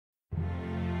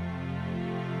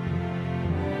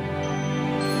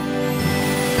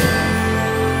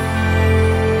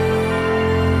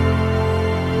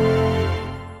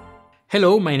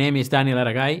Hello, my name is Daniel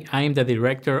Aragay. I am the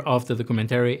director of the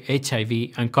documentary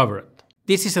HIV Uncovered.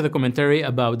 This is a documentary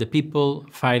about the people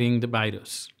fighting the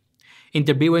virus,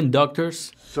 interviewing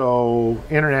doctors. So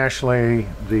internationally,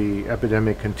 the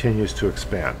epidemic continues to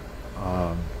expand.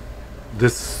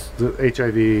 The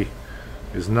HIV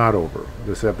is not over.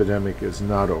 This epidemic is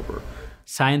not over.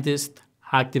 Scientists,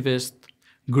 activists,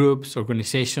 groups,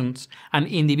 organizations, and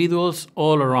individuals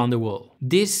all around the world.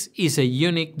 This is a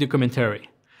unique documentary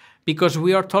because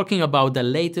we are talking about the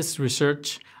latest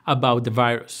research about the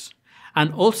virus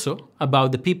and also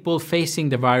about the people facing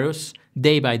the virus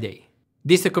day by day.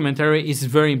 This documentary is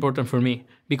very important for me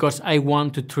because I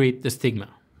want to treat the stigma.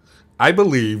 I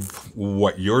believe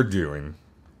what you're doing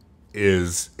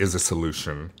is a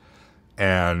solution.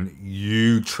 And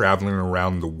you traveling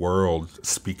around the world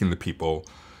speaking to people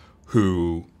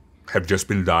who have just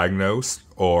been diagnosed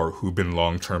or who've been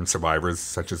long-term survivors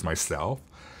such as myself,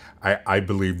 I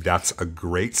believe that's a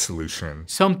great solution.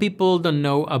 Some people don't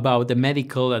know about the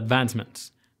medical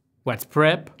advancements. What's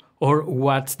PrEP or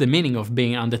what's the meaning of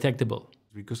being undetectable?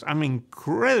 Because I'm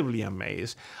incredibly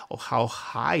amazed of how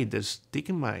high the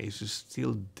stigma is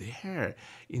still there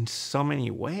in so many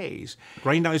ways.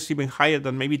 Right now it's even higher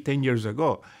than maybe 10 years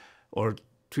ago or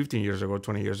 15 years ago,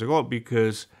 20 years ago,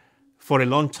 because for a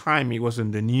long time it was in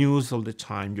the news all the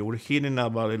time. You were hearing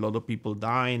about a lot of people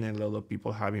dying and a lot of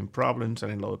people having problems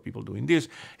and a lot of people doing this.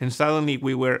 And suddenly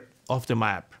we were off the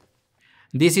map.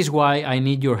 This is why I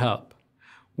need your help.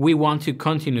 We want to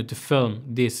continue to film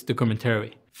this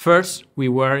documentary. First, we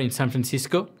were in San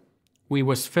Francisco. We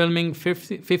was filming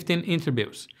 15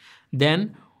 interviews.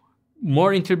 Then,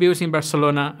 more interviews in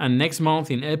Barcelona, and next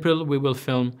month, in April, we will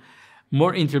film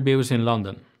more interviews in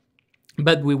London.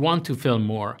 But we want to film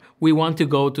more. We want to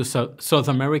go to South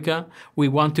America, we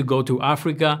want to go to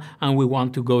Africa, and we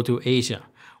want to go to Asia.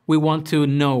 We want to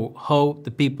know how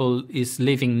the people is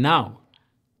living now,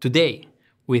 today,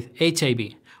 with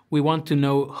HIV. We want to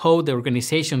know how the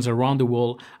organizations around the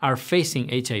world are facing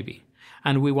HIV.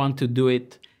 And we want to do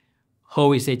it,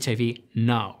 how is HIV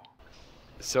now?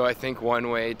 So I think one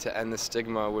way to end the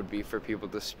stigma would be for people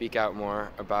to speak out more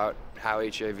about how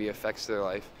HIV affects their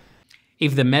life.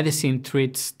 If the medicine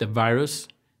treats the virus,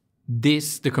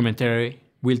 this documentary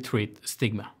will treat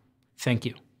stigma. Thank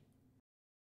you.